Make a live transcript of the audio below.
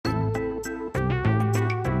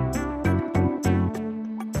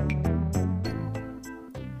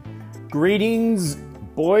Greetings,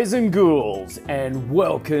 boys and ghouls, and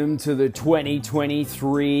welcome to the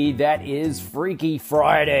 2023 that is Freaky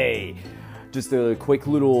Friday. Just a quick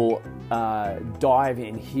little dive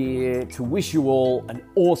in here to wish you all an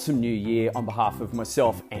awesome new year on behalf of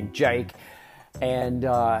myself and Jake. And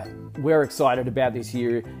we're excited about this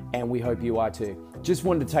year, and we hope you are too. Just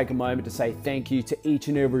wanted to take a moment to say thank you to each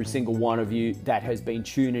and every single one of you that has been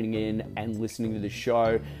tuning in and listening to the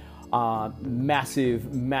show. Massive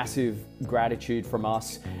gratitude from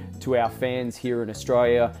us to our fans here in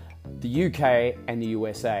Australia, the UK and the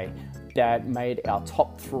USA that made our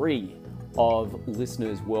top 3 of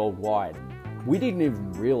listeners worldwide. We didn't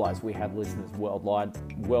even realize we had listeners worldwide,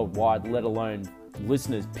 let alone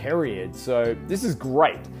listeners period. So this is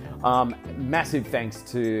great. Massive thanks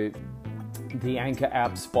to the Anchor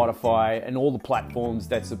app, Spotify, and all the platforms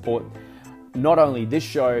that support not only this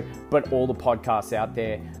show, but all the podcasts out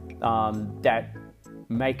there that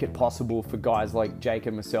make it possible for guys like Jake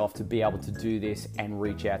and myself to be able to do this and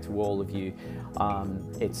reach out to all of you.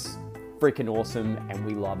 It's freaking awesome and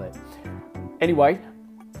we love it. Anyway,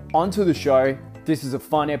 on to the show. This is a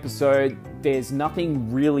fun episode. There's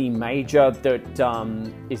nothing really major that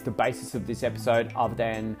is the basis of this episode other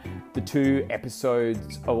than the two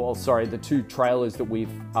trailers that we've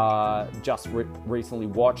just recently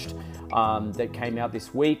watched that came out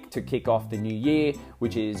this week to kick off the new year,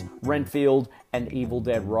 which is Renfield and Evil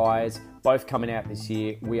Dead Rise, both coming out this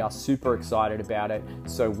year. We are super excited about it,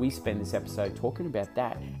 so we spend this episode talking about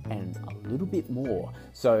that and a little bit more.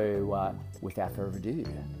 So without further ado,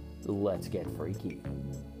 let's get freaky.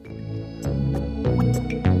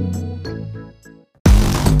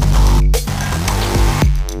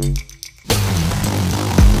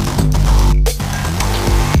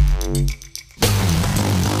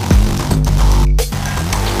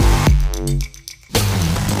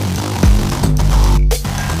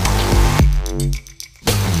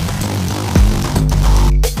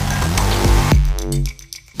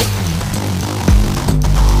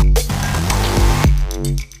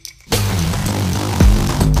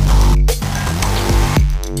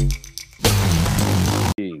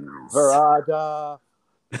 Verada.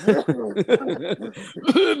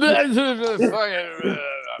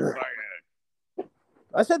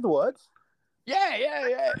 I said the words. Yeah.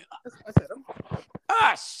 I said them.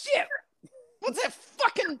 Ah, shit! What's that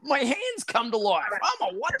fucking... My hands come to life.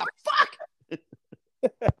 I'm what the fuck?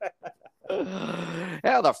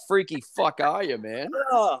 How the freaky fuck are you, man?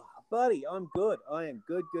 Oh, buddy, I'm good. I am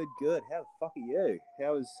good. How the fuck are you?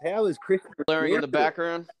 How is Christmas? Blaring in the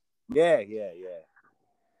background? Yeah.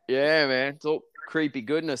 Yeah, man. It's all creepy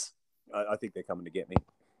goodness. I think they're coming to get me.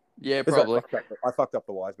 Yeah, probably. I fucked up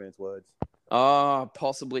the wise man's words. Oh,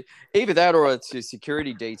 possibly. Either that or it's a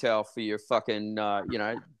security detail for your fucking,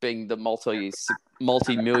 being the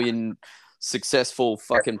multi-million successful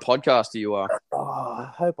fucking podcaster you are. Oh,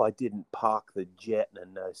 I hope I didn't park the jet in a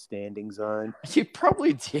no standing zone. You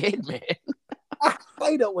probably did, man. I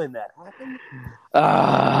hate it when that happens.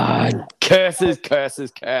 Curses.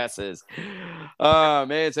 Oh,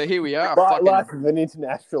 man, so here we are. Life of an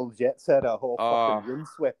international jet setter, all fucking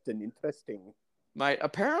windswept and interesting. Mate,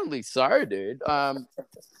 apparently so, dude.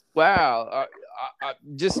 Wow. I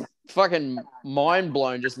just fucking mind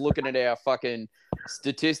blown just looking at our fucking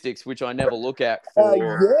statistics, which I never look at for...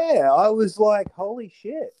 yeah, I was like, holy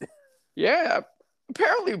shit. Yeah,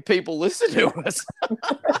 apparently people listen to us.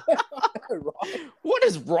 Right. What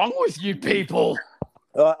is wrong with you people?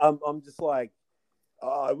 I'm just like,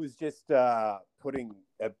 I was just about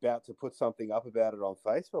to put something up about it on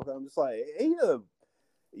Facebook. I'm just like, either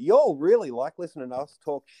y'all really like listening to us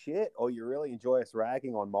talk shit, or you really enjoy us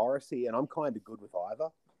ragging on Morrissey, and I'm kind of good with either.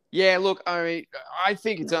 Yeah, look, I mean, I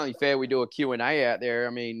think it's only fair we do a Q&A out there. I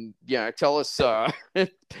mean, tell us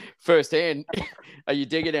firsthand, are you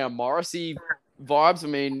digging our Morrissey vibes? I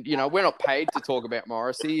mean, we're not paid to talk about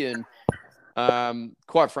Morrissey, and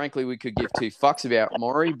quite frankly, we could give two fucks about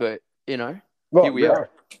Maury, but here we are.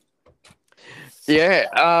 Yeah.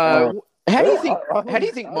 How do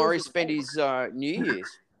you think Maury spent his New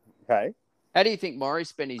Year's? Okay. How do you think Maury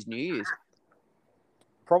spent his New Year's?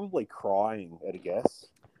 Probably crying, I'd guess.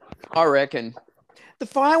 I reckon. The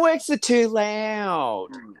fireworks are too loud.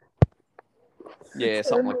 Yeah,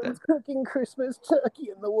 something like that. Cooking Christmas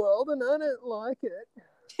turkey in the world, and I don't like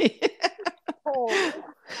it. Oh,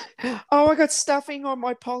 I got stuffing on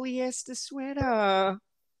my polyester sweater.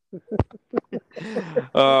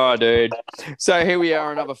 Oh, dude. So here we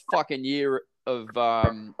are, another fucking year of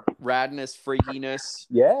radness, freakiness.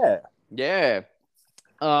 Yeah.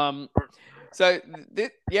 So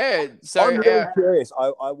I'm really curious.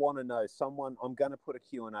 I want to know. I'm going to put a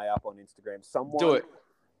Q&A up on Instagram. Do it.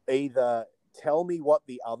 either tell me what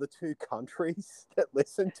the other two countries that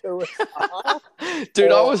listen to us are,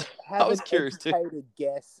 dude, I or was have an curious too. educated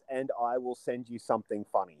guess, and I will send you something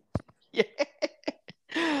funny.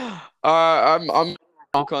 Yeah. I'm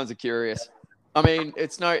all kinds of curious. I mean,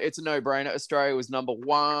 it's a no-brainer. Australia was number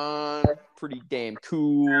one. Pretty damn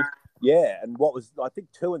cool. Yeah, and what was, I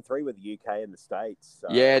think 2 and 3 were the UK and the States. So.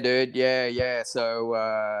 Yeah, dude. Yeah.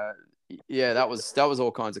 So, yeah, that was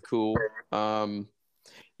all kinds of cool.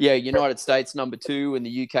 Yeah, United States number 2 and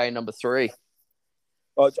the UK number 3.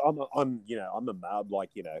 I'm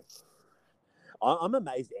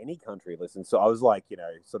amazed any country listens. So I was like,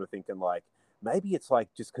 sort of thinking like, maybe it's like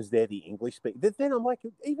just because they're the English speaking. Then I'm like,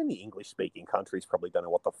 even the English speaking countries probably don't know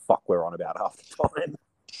what the fuck we're on about half the time.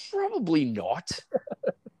 Probably not.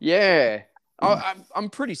 Yeah. I'm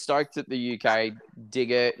pretty stoked that the UK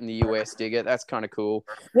dig it and the US dig it. That's kind of cool.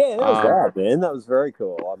 Yeah, that was rad, man. That was very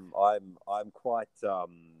cool. I'm quite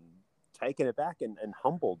taken aback and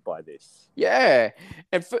humbled by this. Yeah.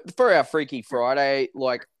 And for our Freaky Friday,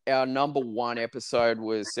 like our number 1 episode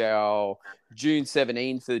was our June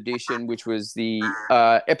 17th edition, which was the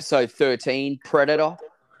episode 13, Predator.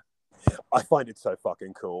 I find it so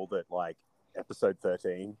fucking cool that like episode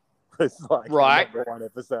 13 was like right. number 1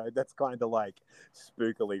 episode. That's kind of like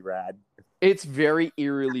spookily rad. It's very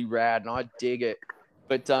eerily rad, and I dig it.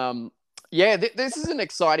 But yeah, this is an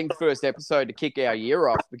exciting first episode to kick our year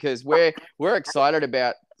off because we're excited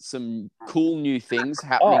about some cool new things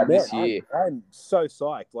happening this year. I'm so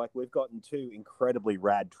psyched. Like, we've gotten 2 incredibly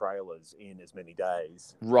rad trailers in as many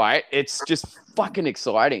days. Right. It's just fucking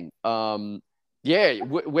exciting. Yeah.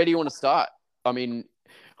 Where do you want to start? I mean,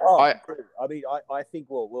 I think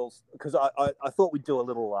we'll because I thought we'd do a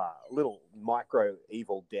little micro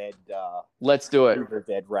Evil Dead. Let's do it. Evil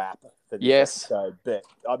Dead rap for this yes. episode. But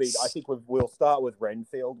I mean, I think we'll start with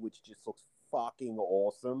Renfield, which just looks fucking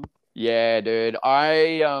awesome. Yeah, dude.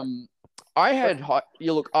 I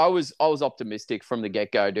was optimistic from the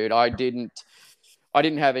get-go, dude. I didn't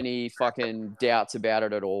have any fucking doubts about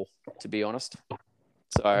it at all, to be honest.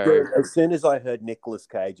 So dude, as soon as I heard Nicolas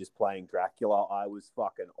Cage is playing Dracula, I was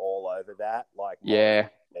fucking all over that. Like, yeah,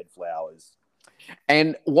 dead flowers.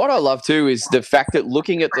 And what I love too is the fact that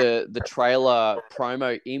looking at the trailer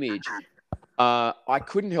promo image, I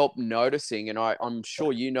couldn't help noticing, and I'm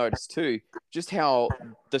sure you noticed too, just how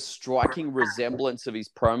the striking resemblance of his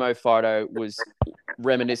promo photo was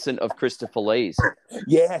reminiscent of Christopher Lee's.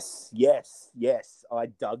 Yes. I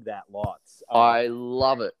dug that lots. I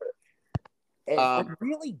love it. And I'm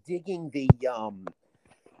really digging the,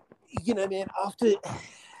 man, after,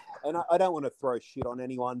 and I don't want to throw shit on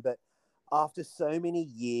anyone, but after so many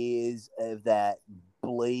years of that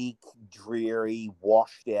bleak, dreary,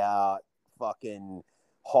 washed out, fucking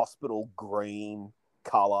hospital green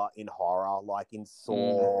color in horror, like in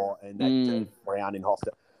Saw and that brown in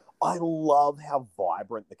Hostel, I love how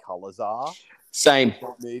vibrant the colors are. Same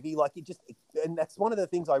movie, like and that's one of the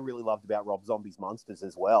things I really loved about Rob Zombie's Monsters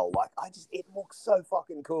as well. Like, it looks so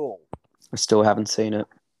fucking cool. I still haven't seen it.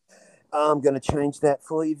 I'm gonna change that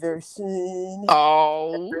for you very soon.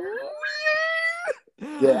 Oh,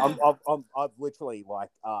 yeah. I've literally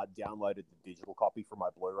downloaded the digital copy from my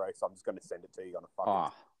Blu-ray, so I'm just gonna send it to you on a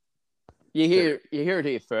fucking. You hear it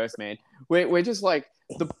here first, man. We're just like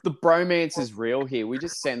the bromance is real here. We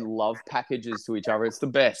just send love packages to each other. It's the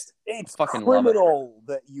best. It's fucking criminal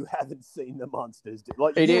that you haven't seen the Monsters.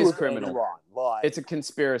 Like, it is criminal. Like, it's a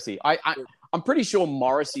conspiracy. I'm pretty sure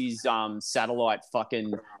Morrissey's satellite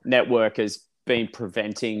fucking network has been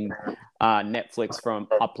preventing Netflix from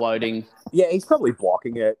uploading. Yeah, he's probably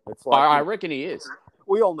blocking it. It's like I reckon he is.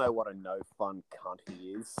 We all know what a no fun cunt he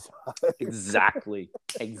is. Exactly.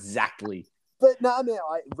 But no, man,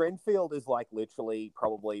 Renfield is like literally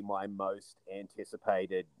probably my most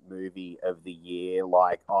anticipated movie of the year.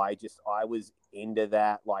 Like, I was into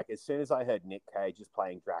that. Like, as soon as I heard Nick Cage is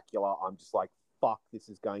playing Dracula, I'm just like, fuck, this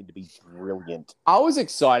is going to be brilliant. I was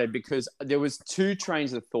excited because there was 2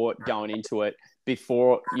 trains of thought going into it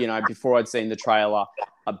before I'd seen the trailer,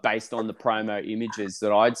 based on the promo images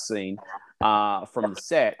that I'd seen from the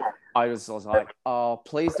set. I was like, oh,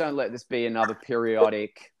 please don't let this be another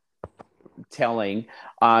periodic telling,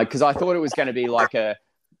 because I thought it was going to be like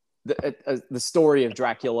the story of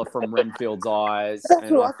Dracula from Renfield's eyes. That's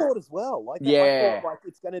what I thought as well. Like, yeah, I thought, like,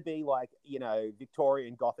 it's going to be like,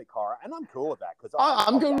 Victorian Gothic horror, and I'm cool with that because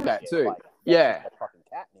I'm good with that too. Like, yeah, fucking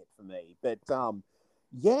catnip for me. But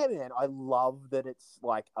yeah, man, I love that it's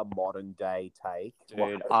like a modern day take.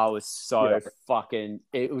 Dude, I was so fucking.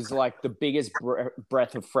 It was like the biggest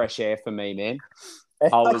breath of fresh air for me, man.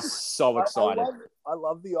 I was so excited. I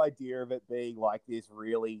love the idea of it being like this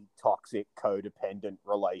really toxic, codependent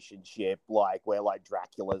relationship, like where like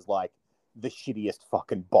Dracula's like the shittiest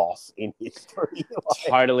fucking boss in history. Like,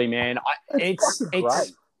 Totally, man. it's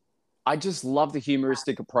great. I just love the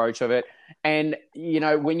humoristic approach of it. And, you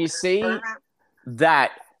know, when you see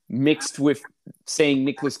that mixed with seeing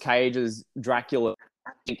Nicolas Cage as Dracula,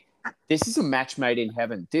 I think this is a match made in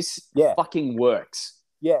heaven. This fucking works.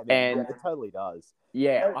 Yeah, man, and it totally does.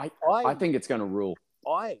 Yeah, I think it's going to rule.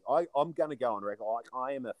 I'm going to go on record. Like,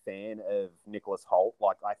 I am a fan of Nicholas Hoult.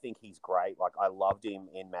 Like, I think he's great. Like, I loved him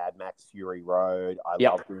in Mad Max Fury Road. I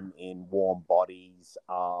loved him in Warm Bodies.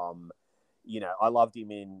 You know, I loved him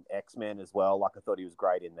in X-Men as well. Like, I thought he was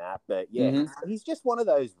great in that. But yeah, he's just one of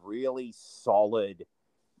those really solid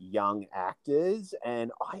young actors.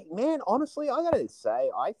 And honestly, I got to say,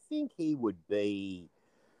 I think he would be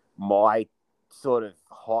my sort of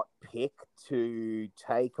hot pick to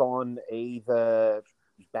take on either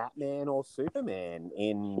Batman or Superman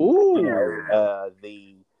in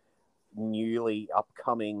the newly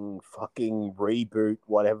upcoming fucking reboot,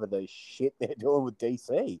 whatever the shit they're doing with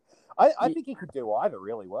DC. I think he could do either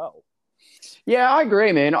really well. Yeah, I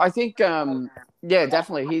agree, man. I think,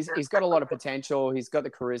 definitely. He's got a lot of potential. He's got the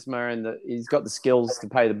charisma and he's got the skills to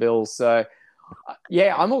pay the bills. So,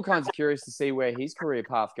 I'm all kinds of curious to see where his career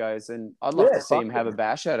path goes, and I'd love to see him have a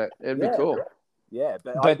bash at it. It'd be cool. Yeah,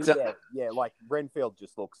 but like Renfield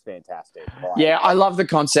just looks fantastic. Like, I love the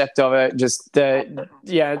concept of it. Just the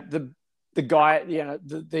guy,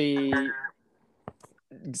 the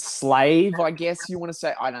slave, I guess you want to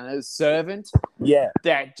say. I don't know, servant. Yeah,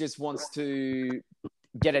 that just wants to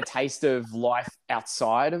get a taste of life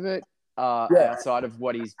outside of it, outside of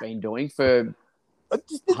what he's been doing for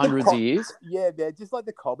hundreds of years. Yeah, man, just like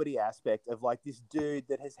the comedy aspect of like this dude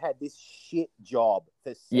that has had this shit job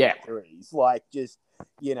for centuries, like just,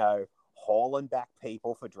 hauling back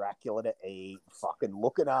people for Dracula to eat, fucking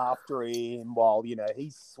looking after him while,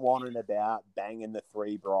 he's swanning about, banging the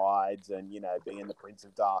three brides and, being the Prince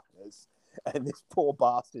of Darkness. And this poor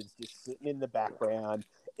bastard's just sitting in the background,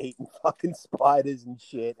 eating fucking spiders and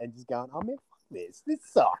shit and just going, oh man, fuck this. This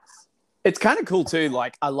sucks. It's kind of cool too.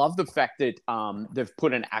 Like, I love the fact that they've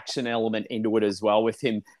put an action element into it as well, with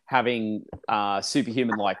him having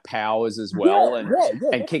superhuman-like powers as well,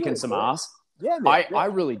 and kicking some ass. Yeah, man, I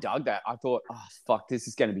really dug that. I thought, oh fuck, this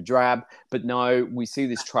is going to be drab, but no, we see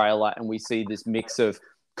this trailer and we see this mix of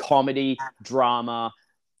comedy, drama,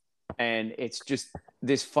 and it's just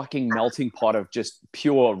this fucking melting pot of just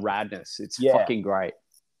pure radness. It's fucking great.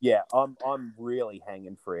 Yeah, I'm really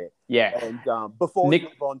hanging for it. Yeah. And before we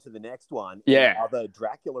move on to the next one, other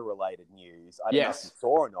Dracula-related news, I don't know if you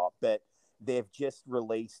saw or not, but they've just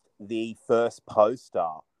released the first poster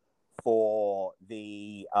for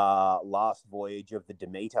the Last Voyage of the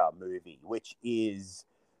Demeter movie, which is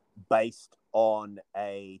based on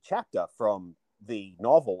a chapter from the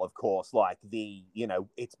novel, of course. Like,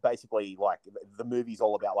 it's basically like the movie's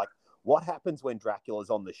all about like what happens when Dracula's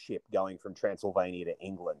on the ship going from Transylvania to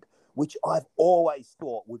England, which I've always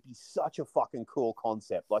thought would be such a fucking cool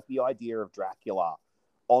concept. Like the idea of Dracula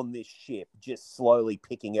on this ship just slowly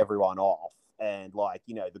picking everyone off, and like,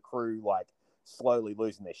 the crew like slowly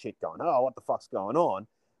losing their shit, going, oh, what the fuck's going on?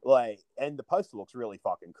 Like, and the poster looks really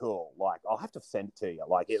fucking cool. Like, I'll have to send it to you.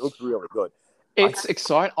 Like, it looks really good. It's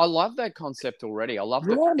exciting. I love that concept already. I love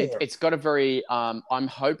it. It's got a very, I'm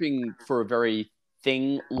hoping for a very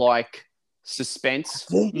Thing-like suspense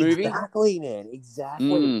movie. Exactly, man.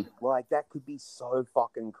 Exactly. Like, that could be so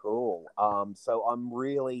fucking cool. So I'm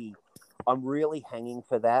really hanging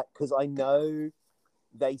for that, because I know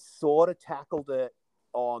they sort of tackled it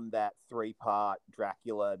on that 3-part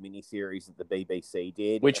Dracula miniseries that the BBC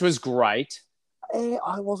did, which was great.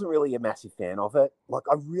 I wasn't really a massive fan of it. Like,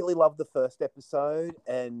 I really loved the first episode,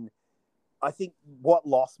 and I think what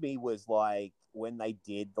lost me was like when they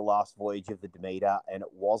did the Last Voyage of the Demeter, and it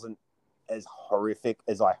wasn't as horrific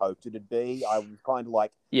as I hoped it'd be. I was kind of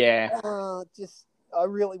like, I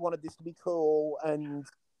really wanted this to be cool, and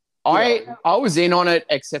I was in on it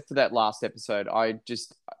except for that last episode. I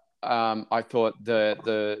just I thought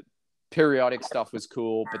the periodic stuff was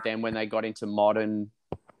cool, but then when they got into the modern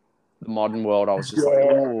world, I was just like,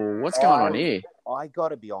 oh, what's going on here? I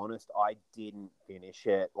gotta be honest, I didn't finish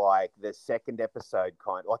it. Like, the second episode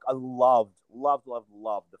I loved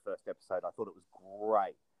the first episode. I thought it was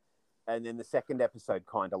great. And then the second episode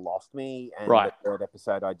kind of lost me. And the third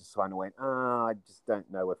episode, I just kind of went, I just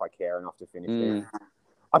don't know if I care enough to finish it.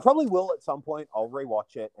 I probably will at some point. I'll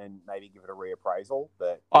rewatch it and maybe give it a reappraisal.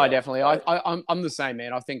 But Oh, definitely. I'm the same,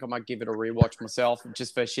 man. I think I might give it a rewatch myself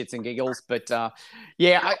just for shits and giggles. But I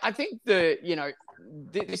think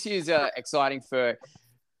this year's exciting for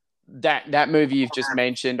that movie you've just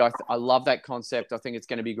mentioned. I love that concept. I think it's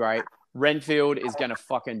going to be great. Renfield is going to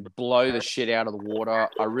fucking blow the shit out of the water.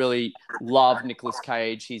 I really love Nicolas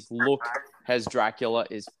Cage. His look as Dracula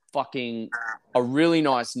is fucking a really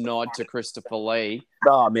nice nod to Christopher Lee.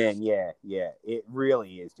 Oh man, yeah. It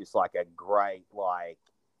really is just like a great like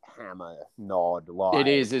hammer nod. Like it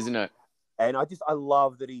is, isn't it? And I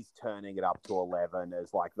love that he's turning it up to 11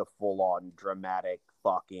 as like the full on dramatic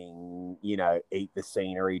fucking, eat the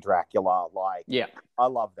scenery Dracula. Like, yeah, I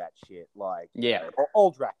love that shit. Like, yeah,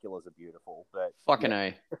 all Draculas are beautiful, but fucking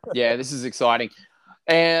A. Yeah, this is exciting.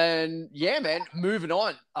 And yeah, man, moving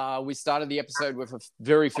on. We started the episode with a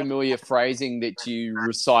very familiar phrasing that you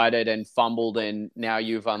recited and fumbled, and now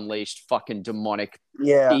you've unleashed fucking demonic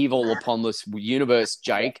evil upon this universe,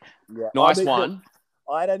 Jake. Yeah. Nice one.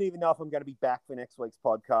 I don't even know if I'm going to be back for next week's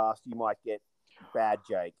podcast. You might get bad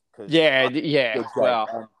Jake. Yeah.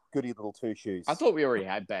 Well, goody little two shoes. I thought we already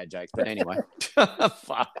had bad Jakes, but anyway.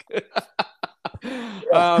 Fuck.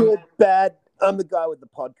 Good, bad. I'm the guy with the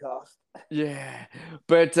podcast. Yeah.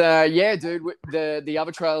 But dude, the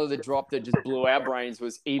other trailer that dropped that just blew our brains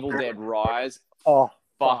was Evil Dead Rise. Oh,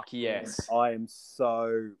 fuck yes. I am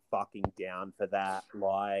so fucking down for that.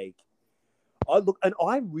 Like,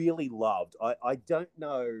 I really loved. I don't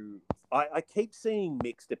know. I keep seeing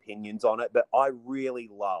mixed opinions on it, but I really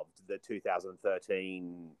loved the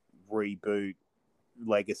 2013 reboot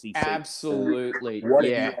legacy. Absolutely. Whatever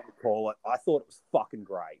you want to call it. I thought it was fucking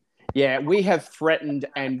great. Yeah, we have threatened,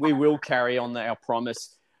 and we will carry on our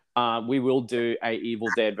promise. We will do a Evil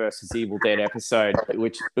Dead versus Evil Dead episode,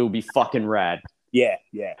 which will be fucking rad. Yeah.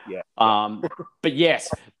 But yes,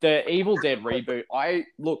 the Evil Dead reboot.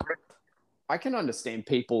 I can understand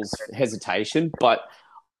people's hesitation, but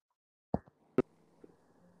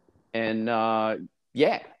I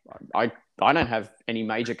don't have any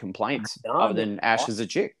major complaints other than Ash as a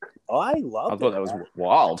chick. I thought that was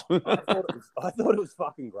wild. I thought it was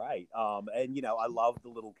fucking great. And I love the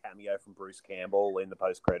little cameo from Bruce Campbell in the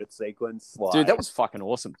post-credit sequence. Like, dude, that was fucking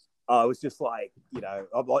awesome. I was just like, I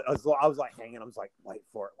was like hanging. I was like, wait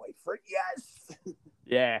for it, yes.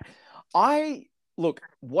 Yeah,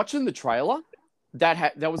 watching the trailer,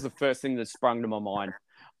 that was the first thing that sprung to my mind.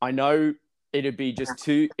 I know it'd be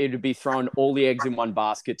throwing all the eggs in one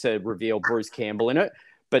basket to reveal Bruce Campbell in it.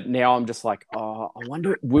 But now I'm just like, I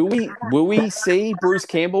wonder, will we see Bruce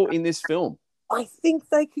Campbell in this film? I think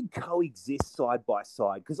they could coexist side by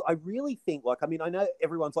side because I really think, I know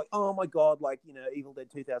everyone's like, oh my God, Evil Dead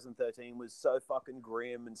 2013 was so fucking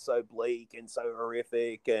grim and so bleak and so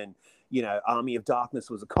horrific, and Army of Darkness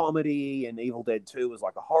was a comedy and Evil Dead 2 was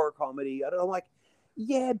like a horror comedy. I don't know,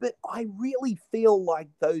 yeah, but I really feel like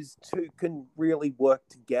those two can really work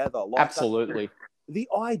together. Absolutely. The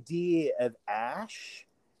idea of Ash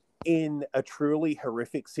in a truly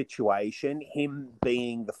horrific situation, him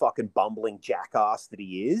being the fucking bumbling jackass that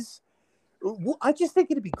he is, I just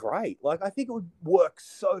think it'd be great. I think it would work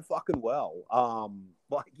so fucking well.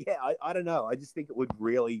 I don't know. I just think it would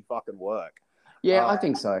really fucking work. Yeah, I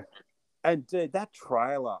think so. And dude, that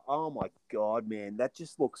trailer, oh my God, man, that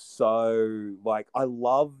just looks so I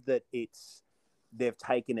love that they've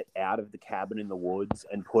taken it out of the cabin in the woods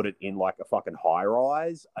and put it in a fucking high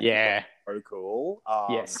rise. Yeah. So cool.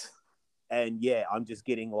 Yes. And yeah, I'm just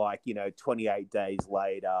getting 28 days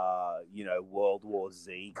later, World War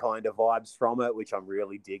Z kind of vibes from it, which I'm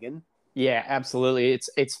really digging. Yeah, absolutely.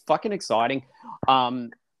 It's fucking exciting.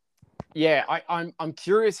 I'm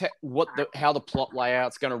curious how the plot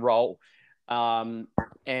layout's going to roll.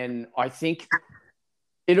 And I think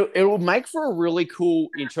it'll make for a really cool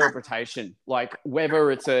interpretation,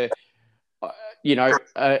 whether it's the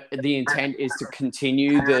intent is to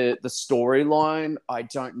continue the storyline. I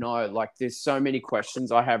don't know. There's so many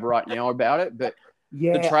questions I have right now about it, but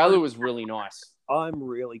the trailer was really nice. I'm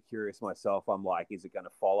really curious myself. I'm is it going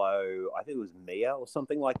to follow, I think it was Mia or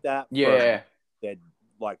something like that? Yeah.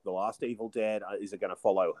 The last Evil Dead, is it going to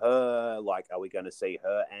follow her? Are we going to see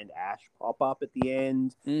her and Ash pop up at the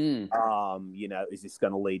end? Is this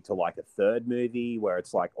going to lead to a third movie where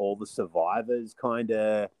it's all the survivors kind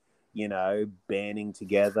of, banding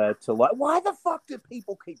together to why the fuck do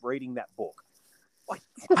people keep reading that book?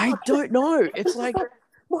 I don't know. It's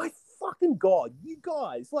my fucking God, you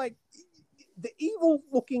guys, the evil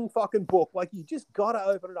looking fucking book, you just got to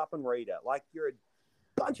open it up and read it. You're a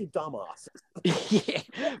bunch of dumbasses. Yeah.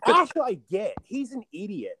 Ash, I get. He's an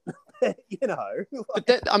idiot. you know. But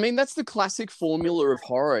that's the classic formula of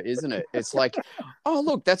horror, isn't it? It's like, oh,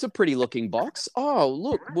 look, that's a pretty looking box. Oh,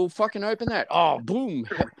 look, we'll fucking open that. Oh, boom,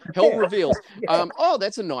 hell reveals. Oh,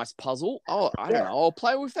 that's a nice puzzle. Oh, I don't know, I'll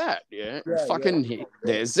play with that. Yeah, fucking,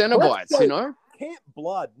 there's Xenobites, you know? Camp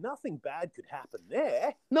Blood, nothing bad could happen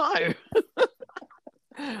there. No.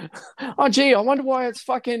 Oh, gee, I wonder why it's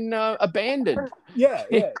fucking abandoned. Yeah.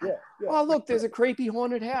 Oh, look, there's a creepy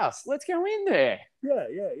haunted house. Let's go in there. Yeah.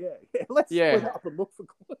 Let's split up and look for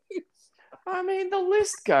clues. I mean, the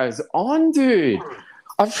list goes on, dude.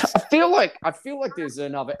 I feel like there's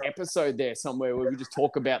another episode there somewhere where we just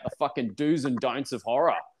talk about the fucking do's and don'ts of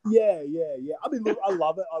horror. Yeah. I mean, look, I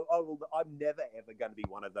love it. I'm never ever going to be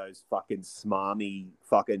one of those fucking smarmy,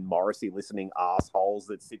 fucking Morrissey listening assholes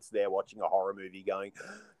that sits there watching a horror movie going,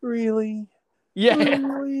 really? Yeah.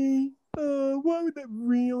 Really? Why would that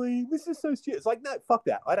really? This is so stupid. It's like, no, fuck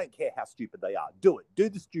that. I don't care how stupid they are. Do it. Do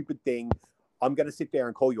the stupid thing. I'm going to sit there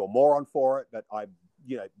and call you a moron for it, but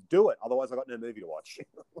do it. Otherwise, I got no movie to watch.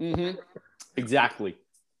 Mm-hmm. Exactly.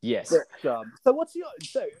 Yes. But, so what's your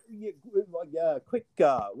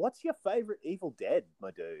what's your favorite Evil Dead,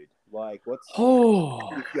 my dude? Like, if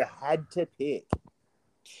you had to pick?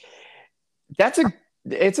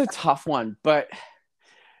 It's a tough one, but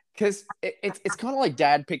because it's kind of like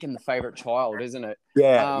dad picking the favorite child, isn't it?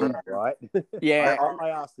 Yeah, right. Yeah, I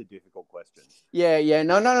asked the difficult questions. Yeah.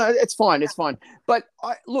 No, it's fine. But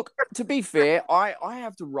look, to be fair, I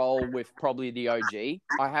have to roll with probably the OG.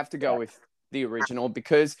 I have to go with the original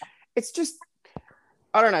because it's just,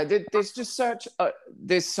 I don't know. There's just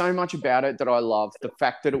there's so much about it that I love. The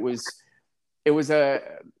fact that it was a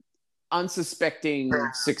unsuspecting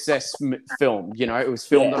success film. You know, it was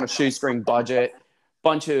filmed on a shoestring budget.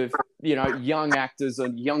 Bunch of, young actors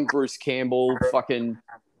and young Bruce Campbell, fucking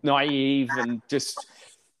naive and just,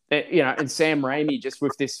 and Sam Raimi just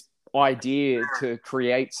with this idea to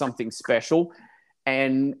create something special.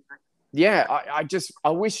 And yeah, I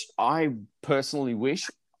personally wish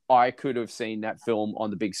I could have seen that film on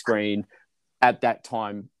the big screen at that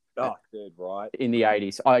time. Oh, dude, right. In the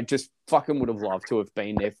 80s. I just fucking would have loved to have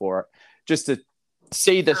been there for it. Just to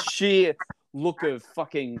see the sheer look of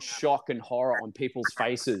fucking shock and horror on people's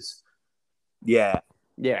faces. Yeah.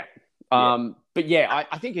 But yeah,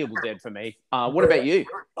 I think Evil Dead for me. What about you?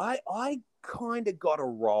 I kind of got a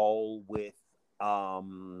roll with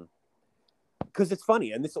because it's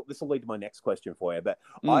funny, and this will lead to my next question for you. But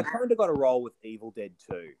I kind of got a roll with Evil Dead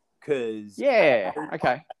 2 because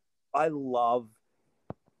I love,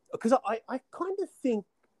 because I kind of think,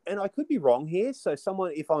 and I could be wrong here. So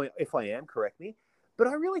someone, if I am, correct me. But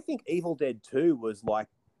I really think Evil Dead 2 was like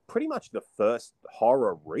pretty much the first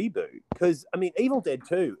horror reboot. Because, I mean, Evil Dead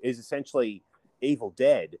 2 is essentially Evil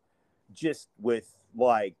Dead just with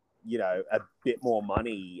like, a bit more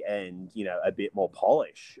money and, a bit more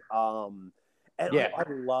polish. And I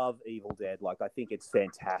love Evil Dead. Like, I think it's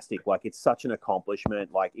fantastic. Like, it's such an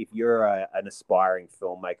accomplishment. Like, if you're an aspiring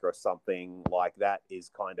filmmaker or something, like, that is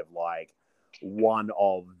kind of like one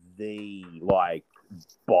of the, like,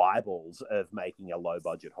 Bibles of making a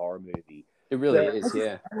low-budget horror movie. It really is,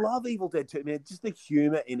 yeah. I love Evil Dead 2. Man, just the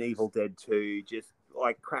humor in Evil Dead 2 just,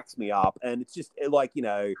 like, cracks me up. And it's just, like,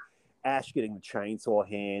 Ash getting the chainsaw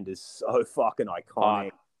hand is so fucking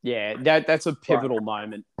iconic. Yeah, that's a pivotal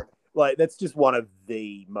moment. Like, that's just one of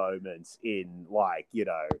the moments in, like,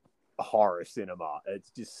 horror cinema.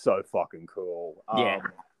 It's just so fucking cool.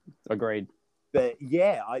 Agreed. But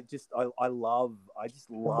yeah, I just love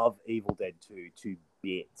Evil Dead 2 to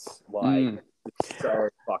bits. Like, it's so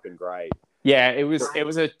fucking great. Yeah, it was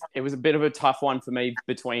a bit of a tough one for me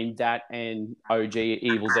between that and OG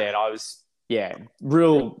Evil Dead. That was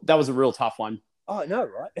a real tough one. Oh, no,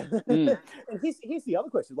 right? And here's the other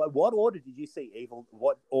question. Like, what order did you see the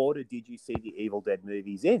Evil Dead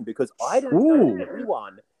movies in? Because I don't know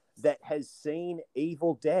anyone that has seen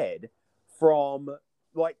Evil Dead from,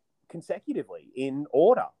 like, consecutively in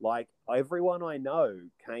order. Like, everyone I know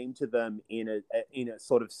came to them in a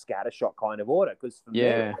sort of scattershot kind of order. Because for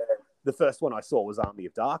me, the first one I saw was Army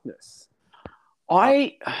of Darkness.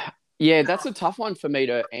 That's a tough one for me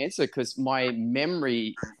to answer because my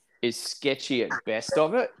memory is sketchy at best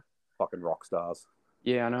of it. Fucking rock stars.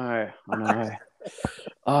 Yeah, I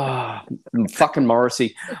know. Fucking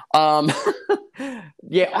Morrissey.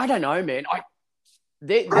 Yeah, I don't know, man.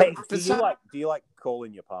 Do you like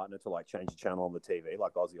calling your partner to like change the channel on the TV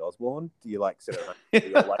like Ozzy Osbourne? Do you like sit at home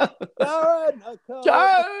like, Darren,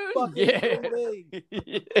 Fucking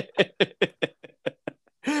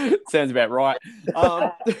Sounds about right.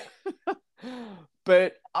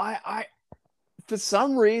 But for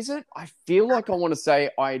some reason, I feel like I want to say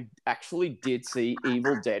I actually did see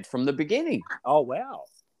Evil Dead from the beginning. Oh wow.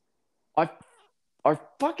 I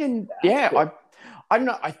fucking I don't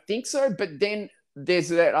know. I think so, but then there's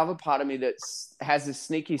that other part of me that has a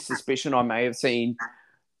sneaky suspicion I may have seen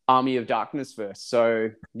Army of Darkness first. So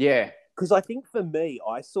yeah, Because I think for me,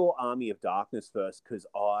 I saw Army of Darkness first because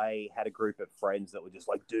I had a group of friends that were just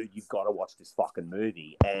like, dude, you've got to watch this fucking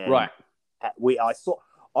movie. And right. I saw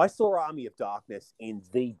Army of Darkness in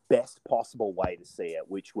the best possible way to see it,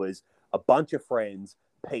 which was a bunch of friends,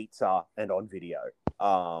 pizza, and on video.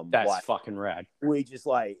 That's fucking rad. We just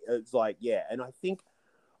it's yeah. And I think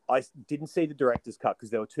I didn't see the director's cut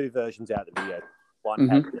because there were two versions out of the video. One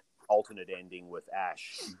had the alternate ending with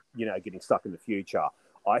Ash, getting stuck in the future.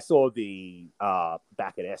 I saw the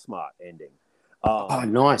back at S-Mart ending. Oh,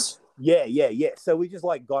 nice. Yeah. So we just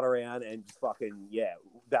got around and just fucking,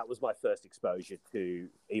 that was my first exposure to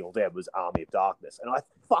Evil Dead was Army of Darkness. And I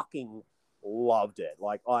fucking loved it.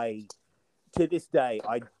 To this day,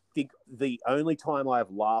 I think the only time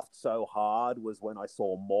I've laughed so hard was when I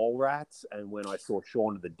saw Mallrats and when I saw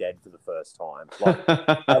Shaun of the Dead for the first time.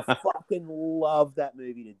 I fucking love that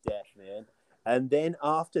movie to death, man. And then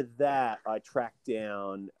after that, I tracked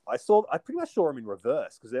down. I pretty much saw them in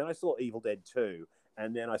reverse because then I saw Evil Dead 2,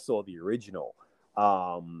 and then I saw the original.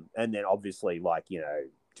 And then obviously,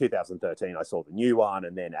 2013, I saw the new one,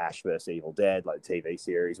 and then Ash vs Evil Dead, the TV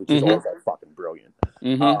series, which is also fucking brilliant.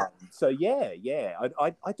 So yeah.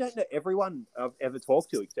 I don't know everyone I've ever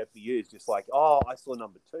talked to except for you is just I saw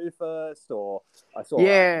number 2 first, or I saw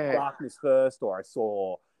Darkness first, or I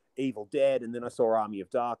saw Evil Dead, and then I saw Army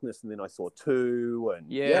of Darkness, and then I saw 2, and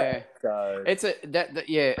so it's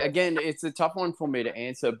again, it's a tough one for me to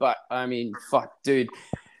answer, but I mean, fuck, dude,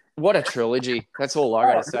 what a trilogy. That's all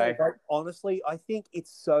I gotta say. Honestly, I think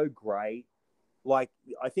it's so great. I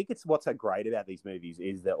think it's what's so great about these movies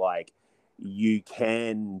is that you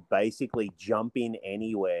can basically jump in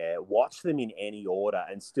anywhere, watch them in any order,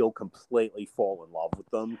 and still completely fall in love with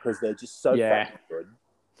them because they're just so fucking good.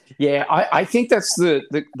 Yeah, I think that's the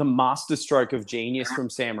masterstroke of genius from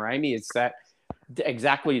Sam Raimi. It's that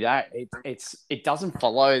exactly that. It doesn't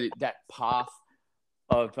follow that path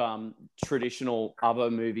of traditional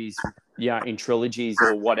other movies, in trilogies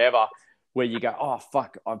or whatever, where you go, oh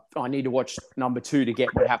fuck, I need to watch number 2 to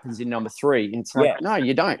get what happens in number 3. And it's no,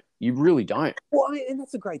 you don't. You really don't. Well, and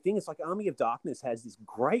that's a great thing. It's Army of Darkness has this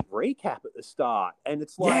great recap at the start, and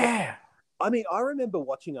it's I remember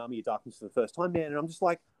watching Army of Darkness for the first time, man, and I'm just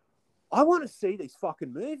I want to see these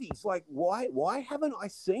fucking movies. Why haven't I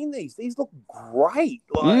seen these? These look great.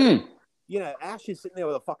 Ash is sitting there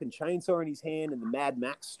with a fucking chainsaw in his hand and the Mad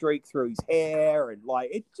Max streak through his hair, and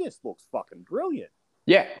it just looks fucking brilliant.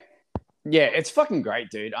 Yeah, it's fucking great,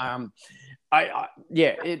 dude.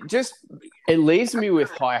 It leaves me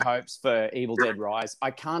with high hopes for Evil Dead Rise.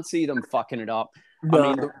 I can't see them fucking it up. No.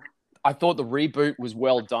 I mean, I thought the reboot was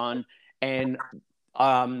well done, and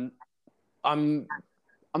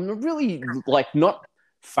I'm really not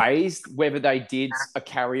phased whether they did a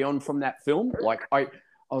carry on from that film. I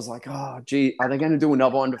was like, oh gee, are they going to do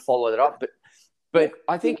another one to follow that up? But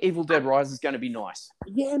I think Evil Dead Rise is going to be nice.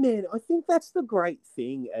 Yeah, man. I think that's the great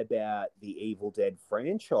thing about the Evil Dead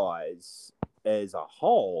franchise as a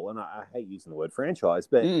whole. And I hate using the word franchise,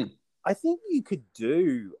 but I think you could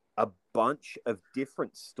do a bunch of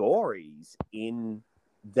different stories in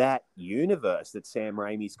that universe that Sam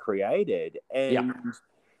Raimi's created. And,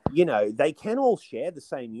 they can all share the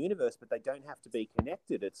same universe, but they don't have to be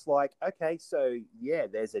connected. It's okay, so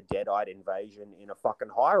there's a dead-eyed invasion in a fucking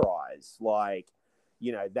high-rise.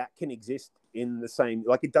 That can exist in the same,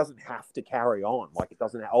 it doesn't have to carry on. It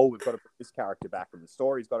doesn't, we've got to put this character back and the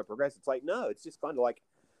story's got to progress. It's no, it's just kind of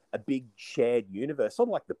a big shared universe, sort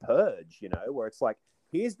of like The Purge, where it's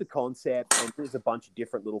here's the concept and there's a bunch of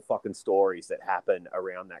different little fucking stories that happen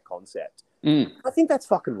around that concept. I think that's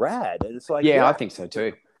fucking rad. And it's I think so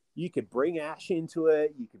too. You could bring Ash into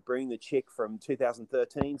it. You could bring the chick from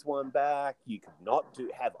 2013's one back. You could not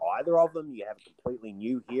have either of them. You have a completely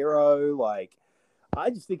new hero. I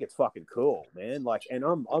just think it's fucking cool, man. And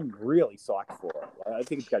I'm really psyched for it. I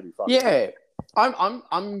think it's gonna be fun. Yeah,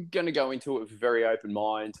 I'm gonna go into it with a very open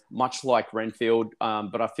mind, much like Renfield.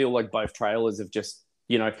 But I feel like both trailers have just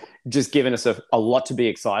given us a lot to be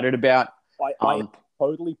excited about. I'm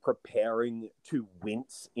totally preparing to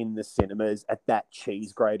wince in the cinemas at that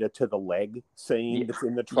cheese grater to the leg scene that's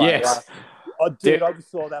in the trailer. Yes. Oh, dude, I just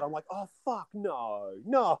saw that. I'm like, oh, fuck, no,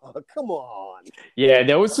 come on. Yeah,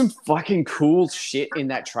 there was some fucking cool shit in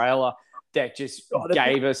that trailer that just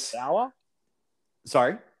gave us... Shower?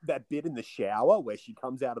 Sorry? That bit in the shower where she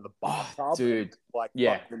comes out of the bathtub. Dude.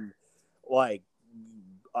 Fucking,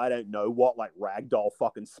 I don't know what, like ragdoll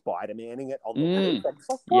fucking Spider-Maning it on the roof. Like,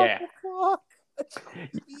 what the fuck? That's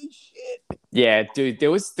crazy shit. Yeah, dude, there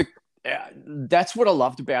was that's what I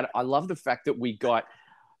loved about it. I love the fact that we got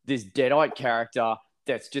this Deadite character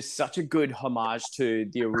that's just such a good homage to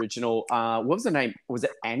the original. What was the name? Was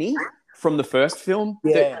it Annie from the first film?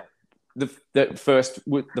 Yeah. The first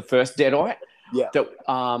Deadite. Yeah.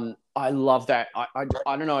 That I love that. I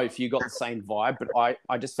don't know if you got the same vibe, but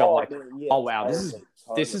I just felt oh wow, totally,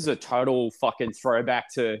 this is a total fucking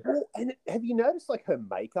throwback to. Well, and have you noticed like her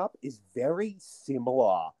makeup is very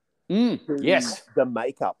similar to the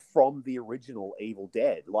makeup from the original Evil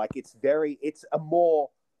Dead? Like it's a more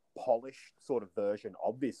polished sort of version,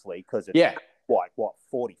 obviously, because it's like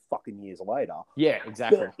 40 fucking years later. Yeah,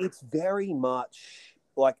 exactly. But it's very much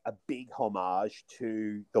like a big homage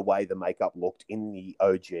to the way the makeup looked in the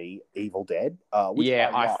OG Evil Dead. Which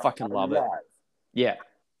I fucking love it. Yeah,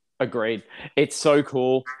 agreed. It's so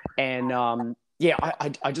cool, and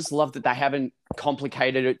I just love that they haven't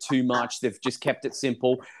complicated it too much. They've just kept it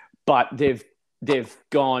simple, but they've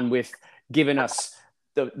gone with giving us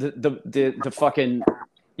the fucking,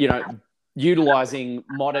 you know, utilizing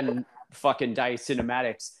modern fucking day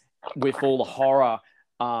cinematics with all the horror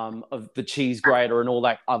of the cheese grater and all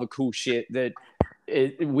that other cool shit that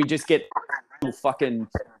we just get fucking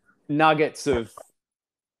nuggets of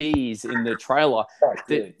cheese in the trailer.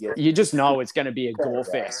 You just know it's going to be a gore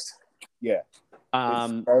fest. Yeah.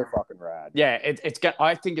 It's so fucking rad. Yeah,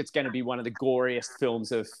 I think it's going to be one of the goriest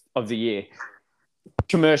films of the year,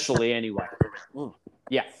 commercially anyway.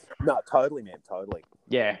 Yeah. No, totally, man, totally.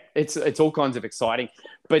 Yeah, it's all kinds of exciting,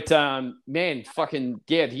 but man, fucking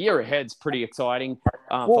the year ahead's pretty exciting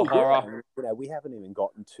for horror. You know, we haven't even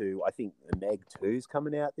gotten to. I think the Meg 2's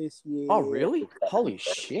coming out this year. Oh, really? Holy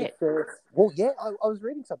shit! Well, yeah, I was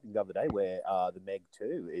reading something the other day where the Meg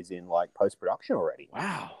 2 is in like post production already.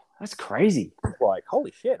 Wow, that's crazy. It's like,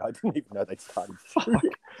 holy shit! I didn't even know they started.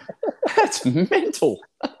 That's mental.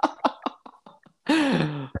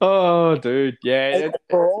 Oh, dude, yeah.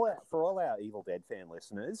 For all our Evil Dead fan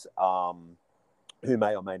listeners, who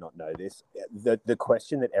may or may not know this, the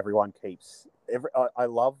question that everyone keeps, I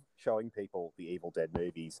love showing people the Evil Dead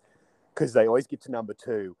movies because they always get to number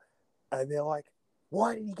 2, and they're like,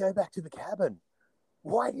 "Why did he go back to the cabin?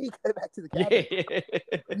 Why did he go back to the cabin?" Yeah.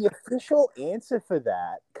 The official answer for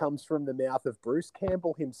that comes from the mouth of Bruce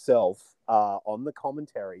Campbell himself on the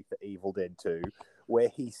commentary for Evil Dead 2, where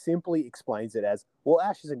he simply explains it as, well,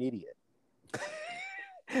 Ash is an idiot.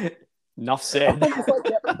 Enough said.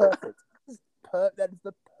 Perfect. That is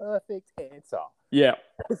the perfect answer. Yeah.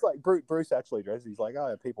 It's like Bruce actually addresses. He's like,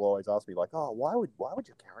 oh, people always ask me, like, oh, why would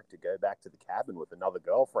your character go back to the cabin with another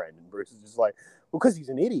girlfriend? And Bruce is just like, well, because he's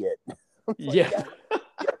an idiot. Yeah.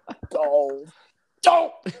 Don't.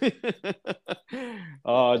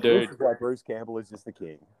 Oh, dude. This is why Bruce Campbell is just the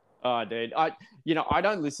king. Oh, dude. I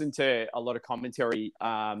don't listen to a lot of commentary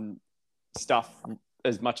stuff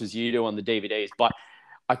as much as you do on the DVDs, but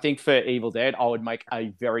I think for Evil Dead, I would make a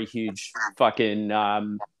very huge fucking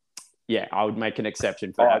I would make an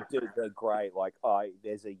exception for that. Dude, they're great. Like,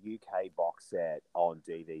 there's a UK box set on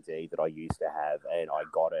DVD that I used to have, and I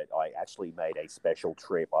got it. I actually made a special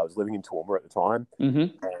trip. I was living in Toowoomba at the time,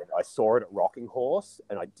 and I saw it at Rocking Horse,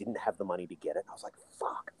 and I didn't have the money to get it. I was like,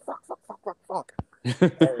 fuck.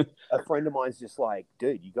 And a friend of mine's just like,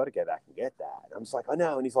 dude, you got to go back and get that. And I'm just like, I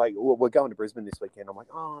know. And he's like, well, we're going to Brisbane this weekend. I'm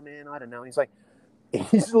like, oh, man, I don't know. And he's like, he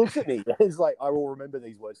just looks at me. He's like, I will remember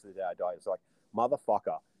these words to the day I die. It's like,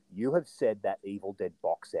 motherfucker, you have said that Evil Dead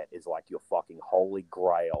box set is like your fucking holy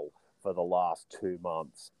grail for the last 2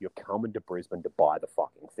 months. You're coming to Brisbane to buy the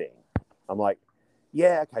fucking thing. I'm like,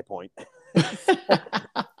 yeah, okay, point.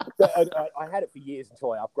 I had it for years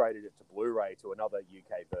until I upgraded it to Blu-ray to another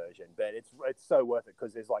UK version, but it's so worth it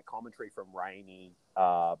because there's like commentary from Raimi,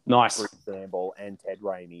 nice, Bruce Campbell, and Ted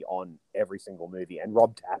Raimi on every single movie, and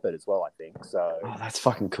Rob Tappert as well, I think. So, that's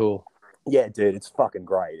fucking cool. Yeah, dude, it's fucking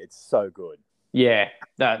great. It's so good. Yeah,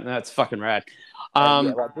 that's fucking rad.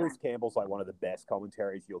 Like Bruce Campbell's like one of the best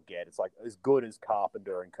commentaries you'll get. It's like as good as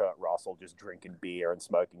Carpenter and Kurt Russell just drinking beer and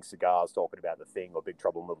smoking cigars, talking about The Thing or Big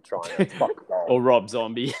Trouble in Little China. It's fucking gold. Or Rob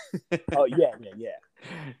Zombie. Oh yeah.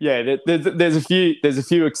 Yeah, there's a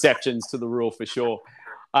few exceptions to the rule for sure.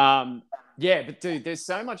 Yeah, but dude, there's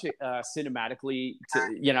so much cinematically.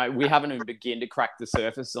 We haven't even begun to crack the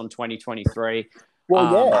surface on 2023. Well,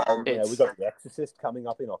 we've got The Exorcist coming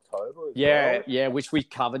up in October as well. Yeah, which we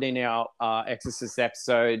covered in our Exorcist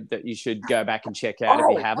episode that you should go back and check out if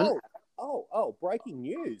you haven't. Oh, breaking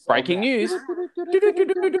news. Breaking news.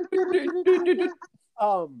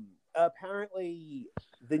 Apparently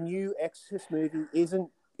the new Exorcist movie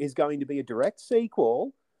is going to be a direct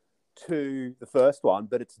sequel to the first one,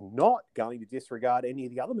 but it's not going to disregard any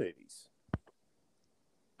of the other movies.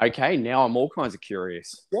 Okay, now I'm all kinds of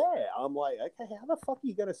curious. Yeah, I'm like, okay, how the fuck are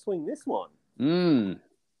you going to swing this one?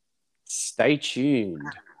 Stay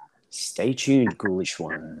tuned. Stay tuned, ghoulish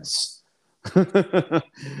ones.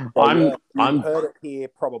 I'm heard it here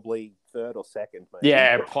probably third or second, maybe.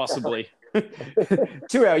 Yeah, possibly.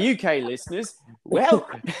 To our UK listeners, well,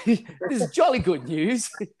 this is jolly good news.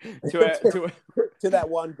 To that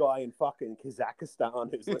one guy in fucking Kazakhstan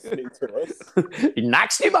who's listening to us.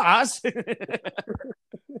 Naximas.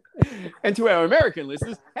 And to our American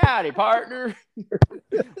listeners, howdy, partner.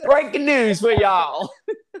 Breaking news for y'all.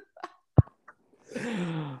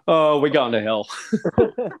 Oh, we're going to hell.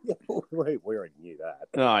 We already knew that.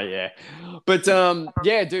 Oh, yeah. But,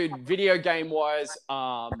 yeah, dude, video game-wise,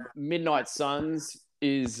 Midnight Suns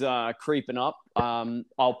is creeping up.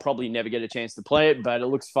 I'll probably never get a chance to play it, but it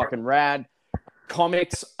looks fucking rad.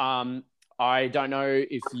 Comics, I don't know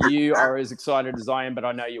if you are as excited as I am, but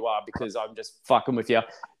I know you are because I'm just fucking with you.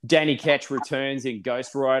 Danny Ketch returns in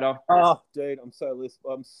Ghost Rider. Oh, dude, I'm so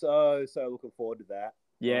looking forward to that.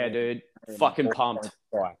 Yeah, dude. Fucking pumped.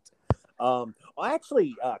 Right. I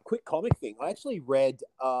actually, quick comic thing. I actually read,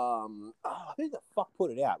 who the fuck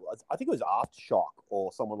put it out? I think it was Aftershock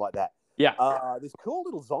or someone like that. Yeah. This cool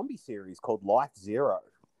little zombie series called Life Zero.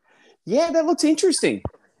 Yeah, that looks interesting.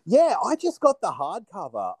 Yeah, I just got the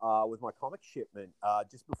hardcover with my comic shipment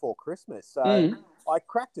just before Christmas. So I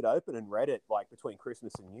cracked it open and read it like between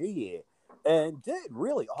Christmas and New Year. And dude,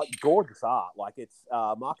 really gorgeous art. Like it's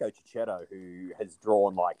Marco Cicchetto, who has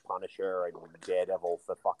drawn like Punisher and Daredevil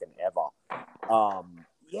for fucking ever.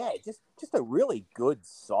 Yeah, just a really good,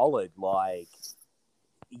 solid, like,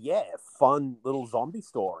 yeah, fun little zombie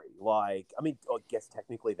story. Like, I mean, I guess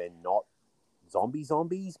technically they're not zombies,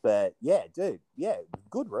 but yeah, dude, yeah,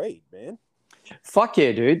 good read, man. Fuck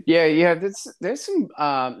yeah, dude. Yeah. There's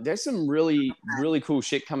some really, really cool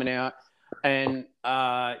shit coming out. And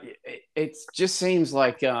it just seems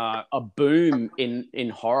like a boom in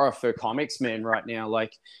horror for comics, man, right now.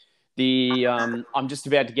 Like I'm just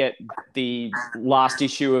about to get the last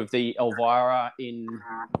issue of the Elvira in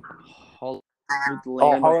Hollywood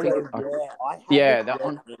Land. I haven't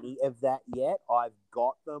read any of that yet. I've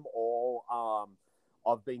got them all.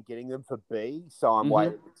 I've been getting them for B, so I'm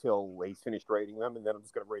waiting until he's finished reading them, and then I'm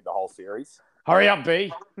just going to read the whole series. Hurry up,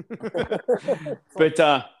 B. But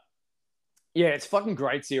yeah, it's fucking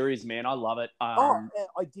great series, man. I love it. I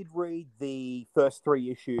did read the first 3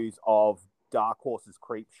 issues of Dark Horse's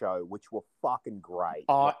Creep Show, which were fucking great.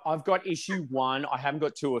 I've got issue 1. I haven't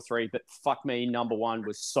got 2 or 3, but fuck me, number 1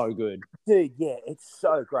 was so good. Dude, yeah, it's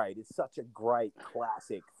so great. It's such a great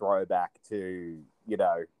classic throwback to,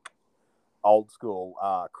 old school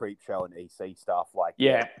Creep Show and EC stuff. Like,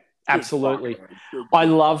 yeah, absolutely.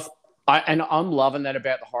 I'm loving that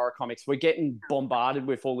about the horror comics. We're getting bombarded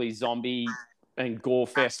with all these zombie and gore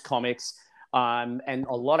fest comics, and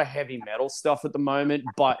a lot of heavy metal stuff at the moment,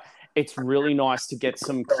 but it's really nice to get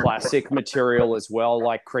some classic material as well,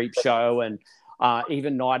 like Creep Show and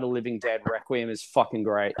even Night of Living Dead Requiem is fucking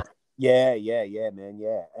great. Yeah, man,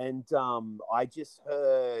 yeah. And I just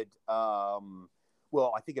heard,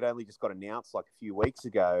 well, I think it only just got announced like a few weeks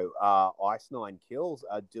ago, Ice Nine Kills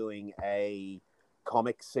are doing a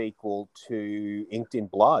comic sequel to Inked in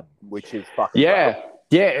Blood, which is fucking great.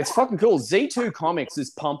 Yeah, it's fucking cool. Z2 Comics is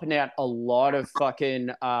pumping out a lot of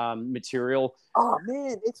fucking material. Oh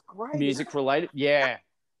man, it's great. Music related. Yeah.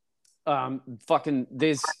 Fucking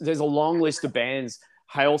there's a long list of bands.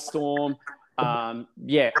 Hailstorm.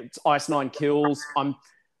 It's Ice Nine Kills. I'm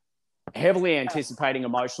heavily anticipating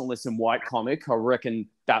Emotionless and White comic. I reckon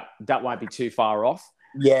that won't be too far off.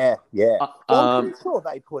 Yeah. I'm pretty sure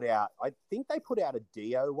they put out. I think they put out a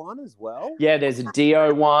Dio one as well. Yeah, there's a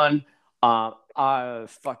Dio one.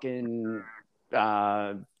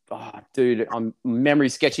 Dude, I'm memory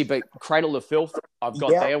sketchy, but Cradle of Filth. I've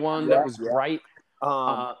got their one that was great.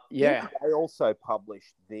 They also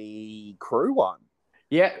published the Crew one.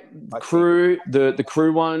 Yeah, Crew, the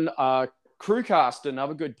Crew one. Crewcast,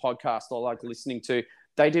 another good podcast I like listening to.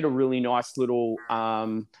 They did a really nice little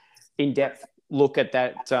in-depth look at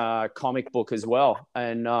that comic book as well.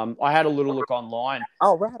 And I had a little look online.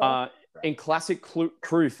 Oh, right. In classic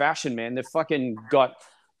Crew fashion, man, they've fucking got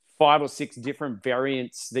 5 or 6 different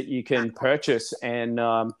variants that you can purchase. And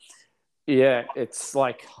it's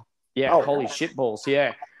like, holy shitballs.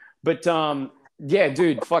 Yeah. But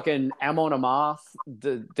dude, fucking Amon Amarth.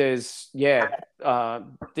 There's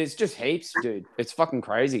just heaps, dude. It's fucking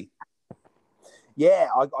crazy. Yeah,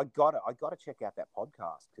 I gotta check out that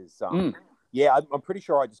podcast because Yeah, I'm pretty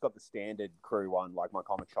sure I just got the standard crew one. Like my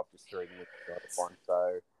comic shop just threw me with the other one.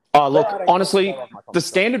 So. Oh, look, But I don't honestly, love my comic the shop.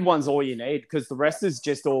 standard one's all you need because the rest is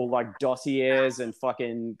just all like dossiers and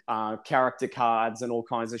fucking character cards and all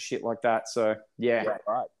kinds of shit like that. So, yeah. Yeah,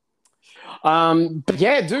 right. But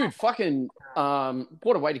yeah, dude, fucking,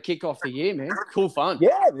 what a way to kick off the year, man. Cool fun.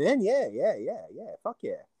 Yeah, man. Yeah. Fuck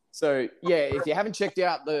yeah. So, yeah, if you haven't checked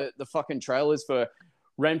out the fucking trailers for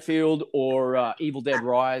Renfield or Evil Dead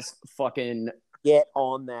Rise, fucking Get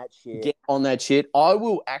on that shit. get on that shit. I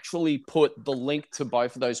will actually put the link to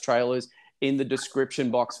both of those trailers in the description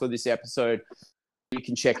box for this episode. You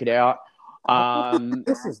can check it out.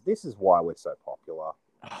 This is why we're so popular.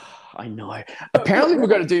 I know. Apparently, we're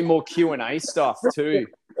going to do more Q&A stuff too.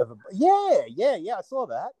 Yeah. I saw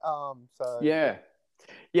that. So Yeah.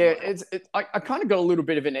 I kind of got a little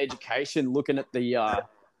bit of an education looking at the year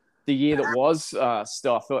that was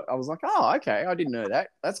stuff. I was like, oh, okay, I didn't know that.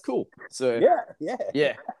 That's cool. So yeah,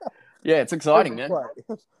 it's exciting, man.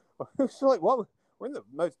 It's like, what? We're in the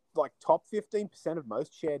most like top 15% of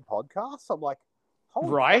most shared podcasts. I'm like,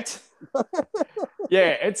 right?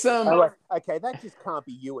 Yeah, it's like, okay, that just can't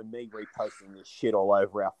be you and me reposting this shit all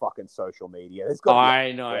over our fucking social media.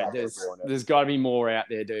 I know there's got to be more out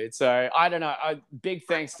there, dude. So I don't know. Big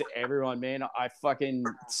thanks to everyone, man. I fucking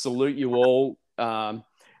salute you all.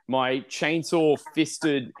 My chainsaw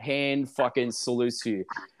fisted hand fucking salutes you.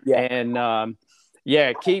 Yeah. And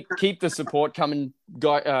keep the support coming,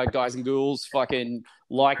 guys and ghouls. Fucking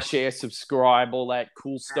like, share, subscribe, all that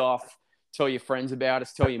cool stuff. Tell your friends about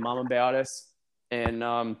us. Tell your mum about us. And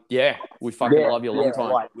we fucking love you a long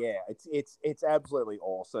time. It's absolutely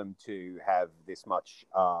awesome to have this much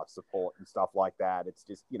support and stuff like that. It's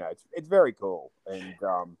just, it's very cool. And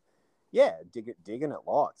digging it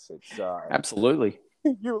lots. It's absolutely.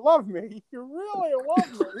 You love me. You really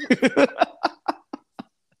love me.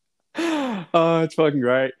 Oh, it's fucking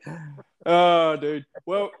great. Oh, dude.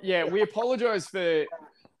 Well, yeah, we apologize for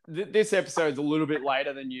this episode's a little bit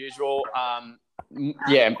later than usual.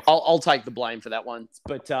 I'll take the blame for that one.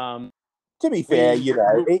 But to be fair,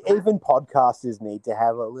 even podcasters need to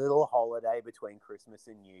have a little holiday between Christmas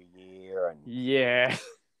and New Year, and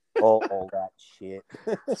all that shit,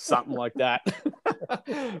 something like that.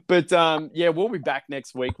 But we'll be back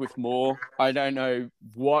next week with more. I don't know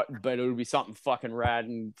what, but it'll be something fucking rad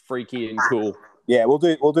and freaky and cool. Yeah,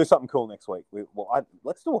 we'll do something cool next week.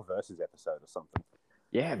 Let's do a versus episode or something.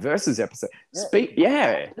 Yeah, versus episode.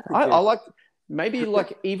 I like maybe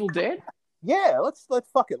like Evil Dead. Yeah, let's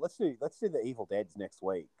fuck it. Let's do the Evil Deads next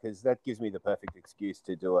week because that gives me the perfect excuse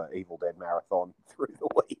to do an Evil Dead marathon through the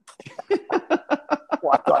week.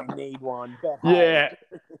 Like I need one. Yeah,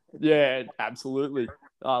 absolutely.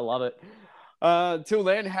 I love it. Till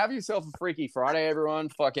then, have yourself a freaky Friday, everyone.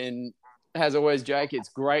 Fucking, as always, Jake, it's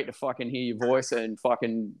great to fucking hear your voice and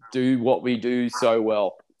fucking do what we do so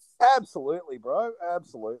well. Absolutely, bro.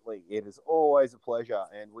 Absolutely. It is always a pleasure,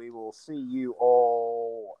 and we will see you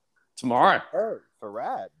all tomorrow for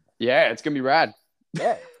rad. Yeah, it's gonna be rad.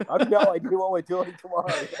 Yeah, I have no idea what we're doing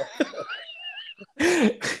tomorrow.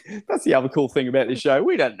 That's the other cool thing about this show.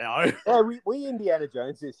 We don't know. Yeah, we Indiana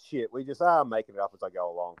Jones this shit. We just making it up as I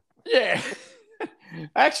go along. Yeah.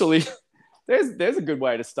 Actually, there's a good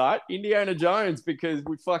way to start. Indiana Jones, because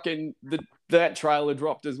we fucking that trailer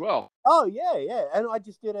dropped as well. Oh yeah. And I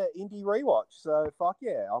just did an indie rewatch. So fuck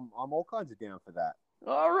yeah. I'm all kinds of down for that.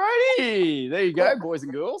 Alrighty. There you go, boys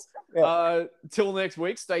and girls. Yeah. Till next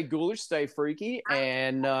week, stay ghoulish, stay freaky,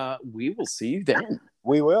 and we will see you then.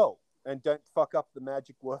 We will. And don't fuck up the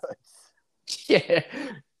magic words. Yeah.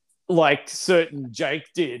 Like certain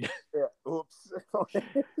Jake did. Yeah. Oops.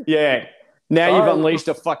 Yeah. Now you've unleashed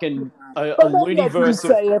a fucking a looniverse. I didn't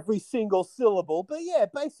say every single syllable, but yeah,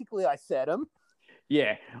 basically I said them.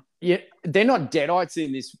 Yeah. They're not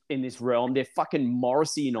Deadites in this realm. They're fucking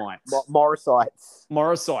Morrissey-nites.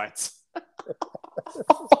 Morrisites.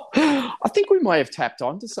 I think we may have tapped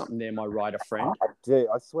onto something there, my writer friend. Dude,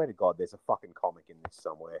 I swear to God, there's a fucking comic in this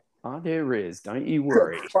somewhere. Oh, there is. Don't you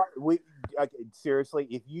worry. Seriously,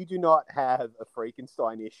 if you do not have a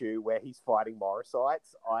Freakenstein issue where he's fighting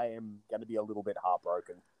Morrisites, I am going to be a little bit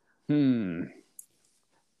heartbroken.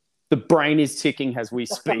 The brain is ticking as we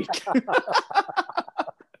speak.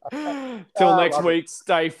 Till next week,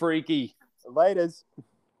 stay freaky. Laters.